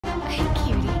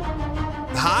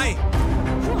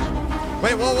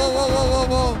Wait, whoa, whoa, whoa, whoa, whoa,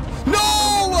 whoa. No!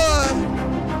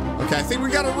 Okay, I think we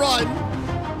gotta run.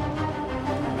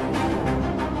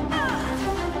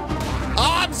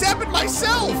 Oh, I'm zapping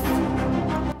myself!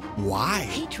 Why?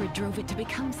 Hatred drove it to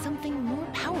become something more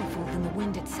powerful than the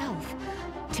wind itself.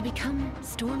 To become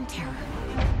Storm Terror.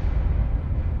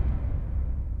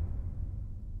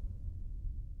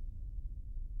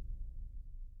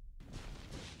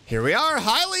 Here we are.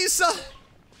 Hi, Lisa.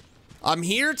 I'm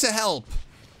here to help.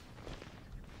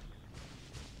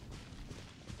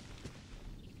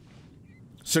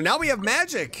 So now we have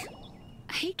magic.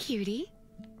 Hey, cutie.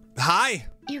 Hi.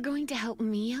 You're going to help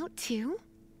me out too?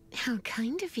 How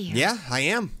kind of you. Yeah, I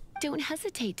am. Don't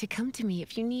hesitate to come to me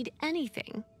if you need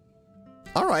anything.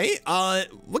 All right.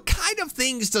 What kind of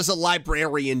things does a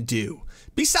librarian do?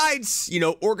 Besides, you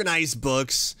know, organize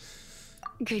books.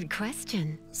 Good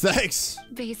question. Thanks.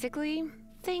 Basically,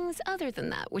 things other than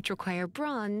that which require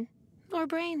brawn or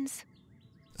brains.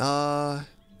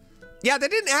 Yeah, they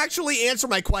didn't actually answer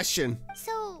my question.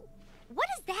 So, what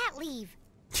does that leave?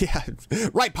 Yeah,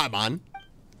 right, Paimon.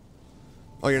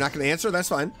 Oh, you're not going to answer? That's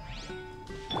fine.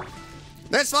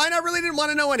 That's fine. I really didn't want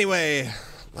to know anyway.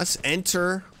 Let's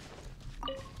enter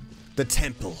the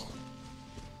temple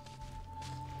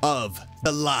of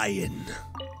the lion.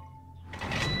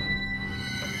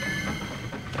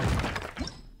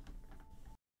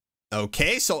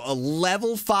 Okay, so a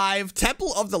level 5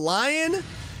 Temple of the Lion.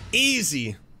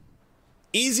 Easy.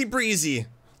 Easy breezy.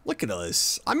 Look at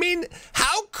us. I mean,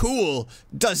 how cool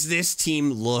does this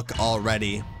team look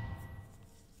already?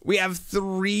 We have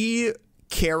 3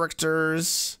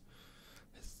 characters,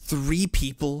 3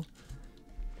 people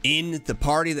in the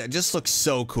party that just looks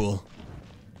so cool.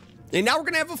 And now we're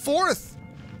gonna have a 4th.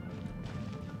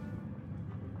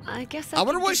 I guess I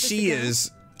wonder what she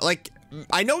is. Like,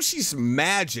 I know she's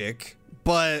magic,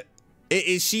 but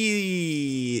is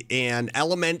she an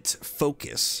element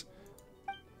focus?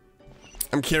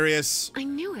 I'm curious. I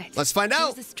knew it. Let's find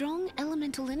out. There's a strong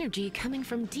elemental energy coming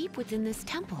from deep within this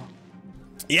temple.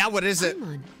 Yeah, what is it?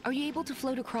 Paimon, are you able to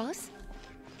float across?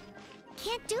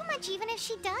 Can't do much even if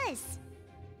she does.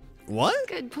 What?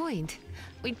 Good point.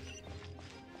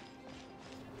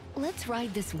 Let's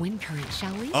ride this wind current,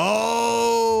 shall we?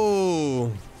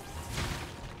 Oh.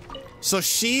 So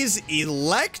she's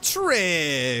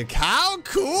electric. How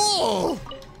cool.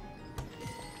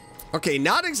 Okay,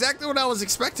 not exactly what I was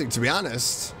expecting, to be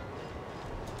honest.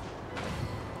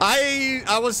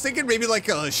 I was thinking maybe like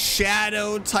a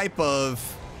shadow type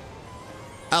of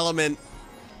element.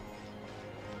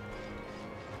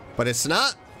 But it's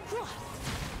not.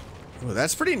 Oh,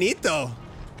 that's pretty neat though.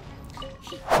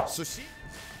 So she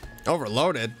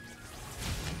overloaded.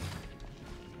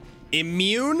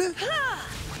 Immune?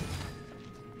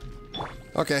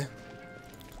 Okay.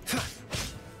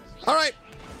 All right.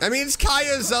 That means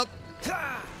Kaya's up.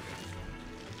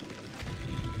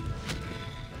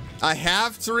 I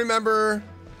have to remember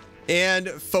and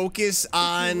focus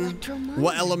on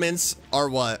what elements are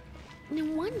what. No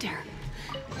wonder.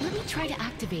 Let me try to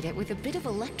activate it with a bit of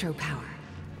electro power.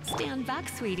 Stand back,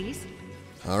 sweeties.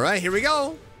 All right, here we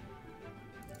go.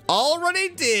 Already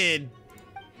did.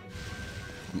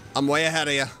 I'm way ahead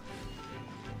of you.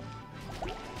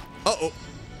 Uh-oh.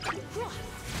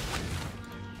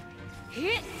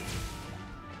 Hit.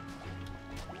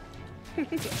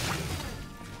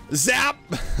 Zap!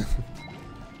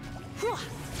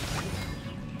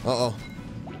 Uh-oh.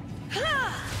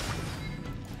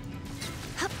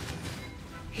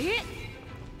 Hit.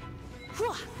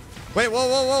 Wait, whoa,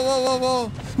 whoa, whoa, whoa, whoa,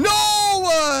 whoa.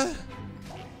 No!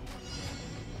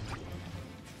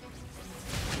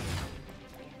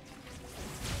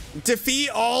 Defeat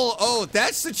all. Oh,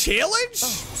 that's the challenge?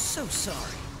 Oh, so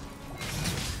sorry.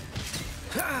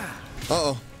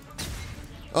 Uh-oh.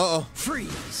 Uh-oh.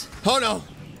 Freeze. Oh, no.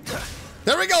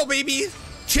 There we go, baby.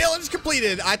 Challenge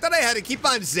completed. I thought I had to keep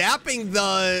on zapping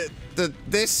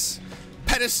this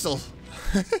pedestal.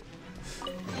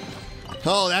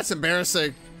 Oh, that's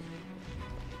embarrassing.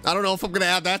 I don't know if I'm gonna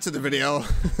add that to the video.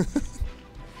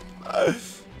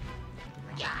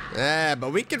 Yeah,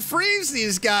 but we can freeze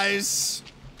these guys.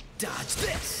 Dodge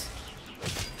this.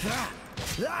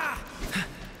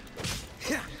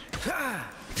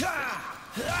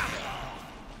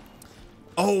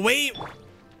 Oh, wait.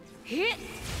 Hit.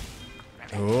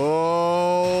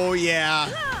 Oh, yeah.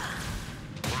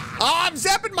 Oh, I'm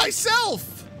zapping myself.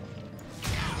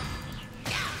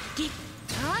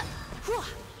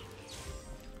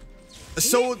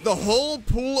 So the whole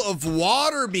pool of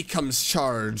water becomes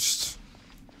charged.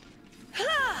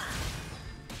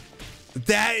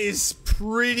 That is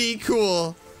pretty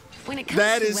cool. When it comes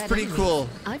That to is red pretty enemies, cool.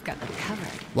 I've got them covered.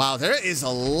 Wow, there is a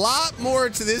lot more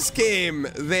to this game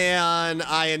than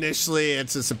I initially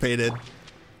anticipated.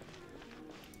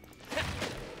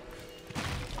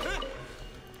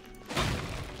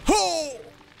 Oh!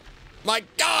 My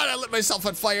God, I lit myself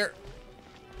on fire.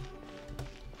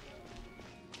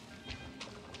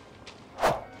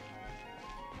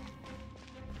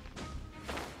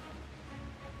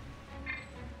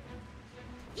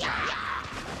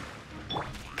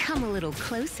 Come a little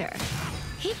closer.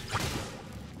 Hit.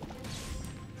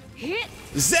 Hit.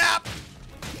 Zap!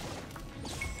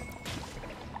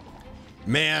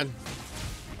 Man.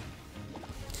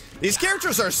 These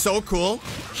characters are so cool.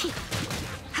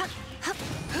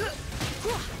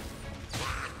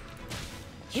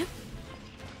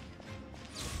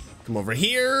 Come over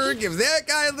here, give that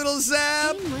guy a little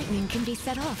zap. Beam lightning can be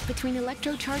set off between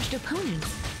electro-charged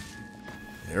opponents.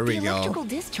 There we The go. electrical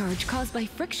discharge caused by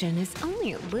friction is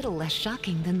only a little less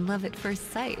shocking than love at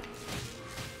first sight.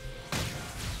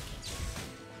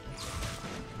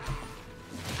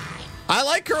 I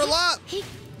like her a lot.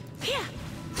 Yeah.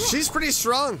 She's pretty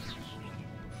strong.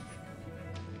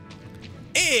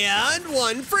 And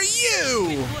one for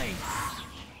you. Wait.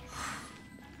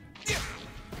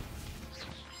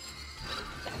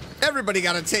 Everybody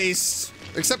got a taste,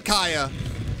 except Kaya.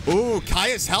 Ooh,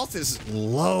 Kaya's health is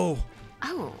low.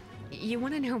 Oh, you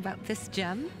want to know about this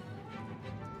gem?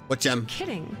 What gem?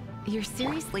 Kidding. You're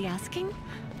seriously asking?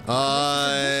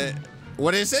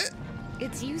 What is it?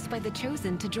 It's used by the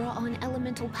Chosen to draw on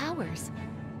elemental powers.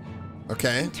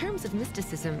 Okay. In terms of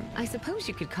mysticism, I suppose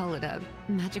you could call it a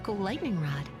magical lightning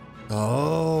rod.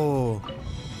 Oh.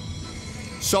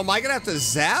 So am I gonna have to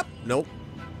zap? Nope.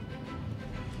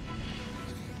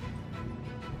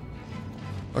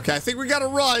 Okay, I think we gotta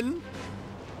run.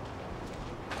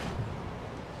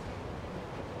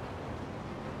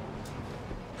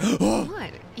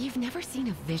 What? You've never seen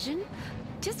a vision?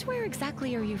 Just where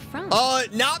exactly are you from?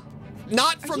 Not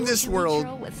Are from you a this Hilly world.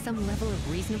 Churl with some level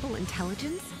of reasonable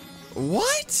intelligence?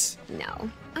 What? No,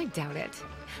 I doubt it.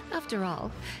 After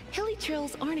all, hilly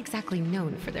churls aren't exactly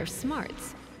known for their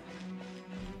smarts.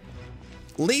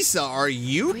 Lisa, are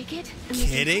you Break it and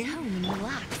kidding? We can head home and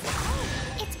relax.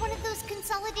 It's one of those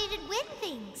consolidated wind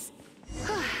things.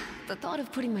 The thought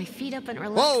of putting my feet up and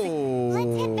relaxing.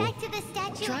 Let's head Whoa. back to the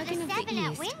statue Dragon of of the the Seven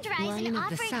at East, Windrise Lion and of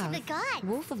offer the it to South, the gods.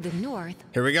 Wolf of the North,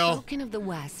 Here we go. Falcon of the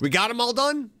West. We got them all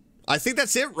done? I think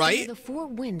that's it, They're right? the four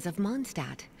winds of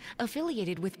Mondstadt,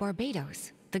 affiliated with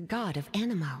Barbados, the god of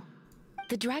Anemo.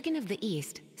 The Dragon of the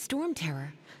East, Storm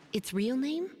Terror, its real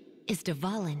name is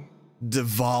Dvalin.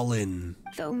 Dvalin.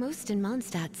 Though most in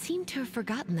Mondstadt seem to have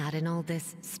forgotten that in all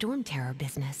this Storm Terror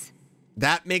business.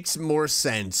 That makes more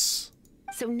sense.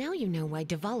 So now you know why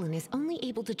Dvalin is only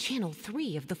able to channel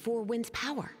 3 of the four winds'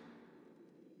 power.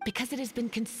 Because it has been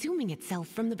consuming itself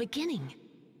from the beginning.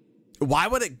 Why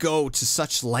would it go to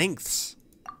such lengths?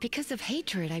 Because of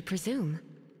hatred, I presume.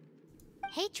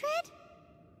 Hatred?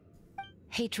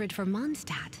 Hatred for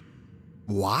Mondstadt.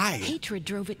 Why? Hatred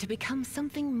drove it to become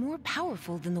something more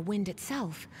powerful than the wind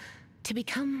itself. To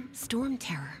become Storm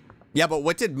Terror. Yeah, but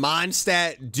what did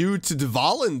Mondstadt do to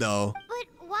Dvalin, though?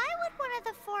 But why would one of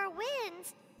the four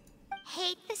winds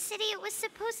hate the city it was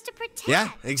supposed to protect?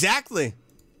 Yeah, exactly.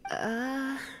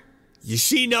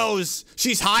 She knows.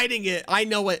 She's hiding it. I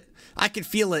know it. I can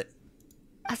feel it.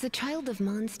 As a child of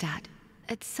Mondstadt,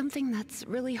 it's something that's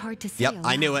really hard to say Yep,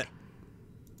 I knew aloud.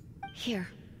 it. Here,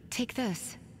 take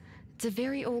this. It's a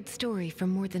very old story from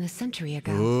more than a century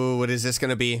ago. Ooh, what is this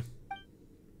gonna be?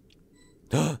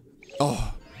 Oh,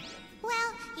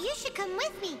 Well, you should come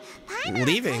with me. Paimon will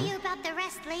Leaving? tell you about the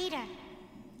rest later.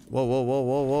 whoa, whoa, whoa,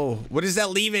 whoa, whoa. What is that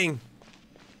leaving?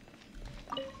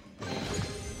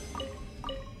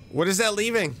 What is that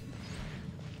leaving?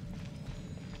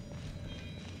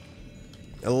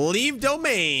 Leave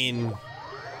domain.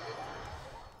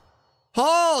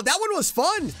 Oh, that one was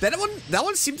fun. That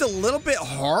one seemed a little bit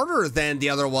harder than the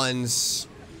other ones.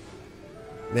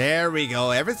 There we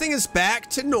go. Everything is back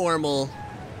to normal.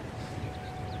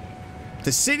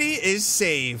 The city is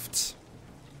saved.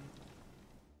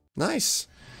 Nice.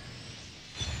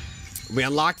 We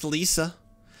unlocked Lisa.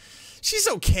 She's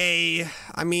okay.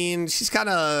 I mean, she's kind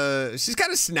of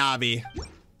snobby.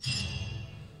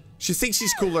 She thinks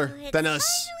she's cooler than us.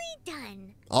 Finally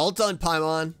done. All done,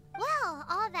 Paimon. Well,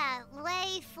 all that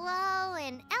lay, flow,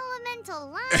 and elemental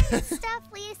line stuff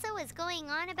Lisa was going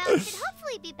on about should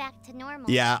hopefully be back to normal.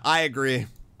 Yeah, I agree.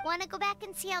 Want to go back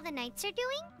and see how the knights are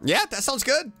doing? Yeah, that sounds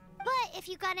good. But if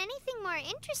you got anything more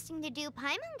interesting to do,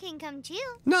 Paimon can come too.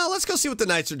 No, let's go see what the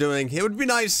knights are doing. It would be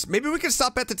nice. Maybe we can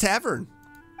stop at the tavern.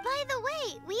 By the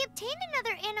way, we obtained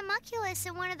another Animalculus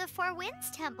in one of the Four Winds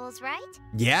temples, right?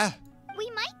 Yeah. We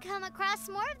might come across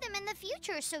more of them in the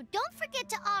future, so don't forget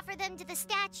to offer them to the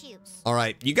statues. All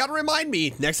right, you gotta remind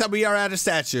me next time we are at a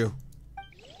statue.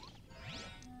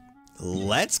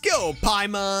 Let's go,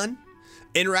 Paimon.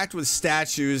 Interact with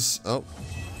statues. Oh.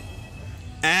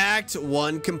 Act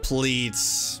 1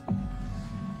 completes.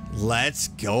 Let's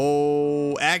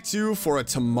go. Act 2 for a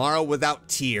tomorrow without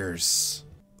tears.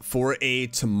 For a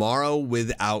tomorrow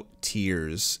without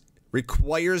tears.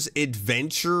 Requires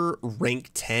adventure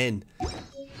rank 10.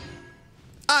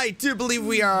 I do believe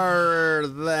we are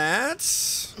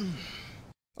that.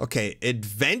 Okay,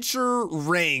 adventure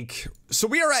rank. So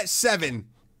we are at 7.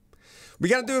 We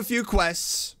gotta do a few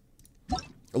quests.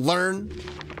 Learn,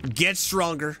 get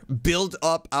stronger, build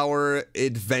up our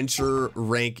adventure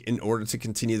rank in order to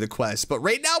continue the quest. But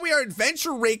right now we are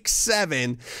adventure rank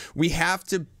 7. We have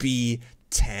to be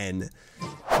 10.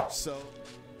 So,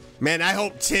 man, I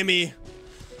hope to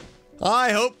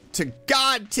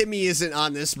God Timmy isn't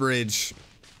on this bridge.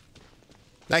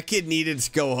 That kid needed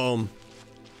to go home.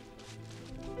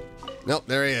 Nope,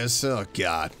 there he is. Oh,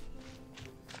 God.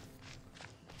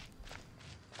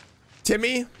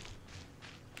 Timmy?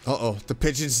 Uh-oh, the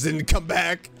pigeons didn't come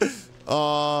back.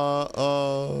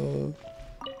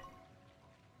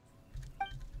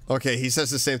 Okay, he says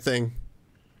the same thing.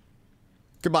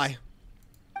 Goodbye.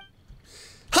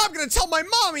 I'm gonna tell my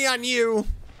mommy on you!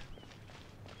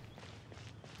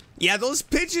 Yeah, those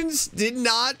pigeons did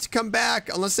not come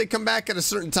back unless they come back at a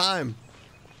certain time.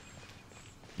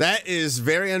 That is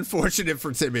very unfortunate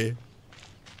for Timmy.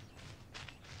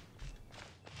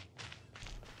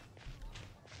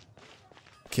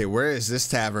 Okay, where is this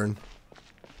tavern?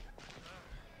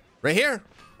 Right here.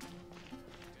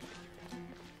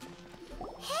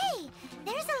 Hey,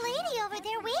 there's a lady over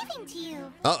there waving to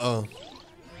you. Uh-oh.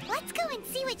 Let's go and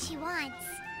see what she wants.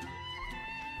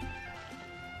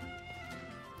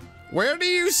 Where do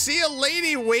you see a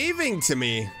lady waving to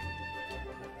me?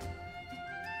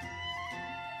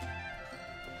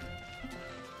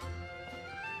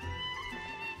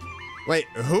 Wait,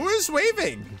 who is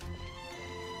waving?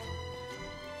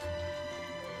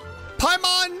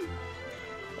 Paimon!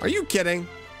 Are you kidding?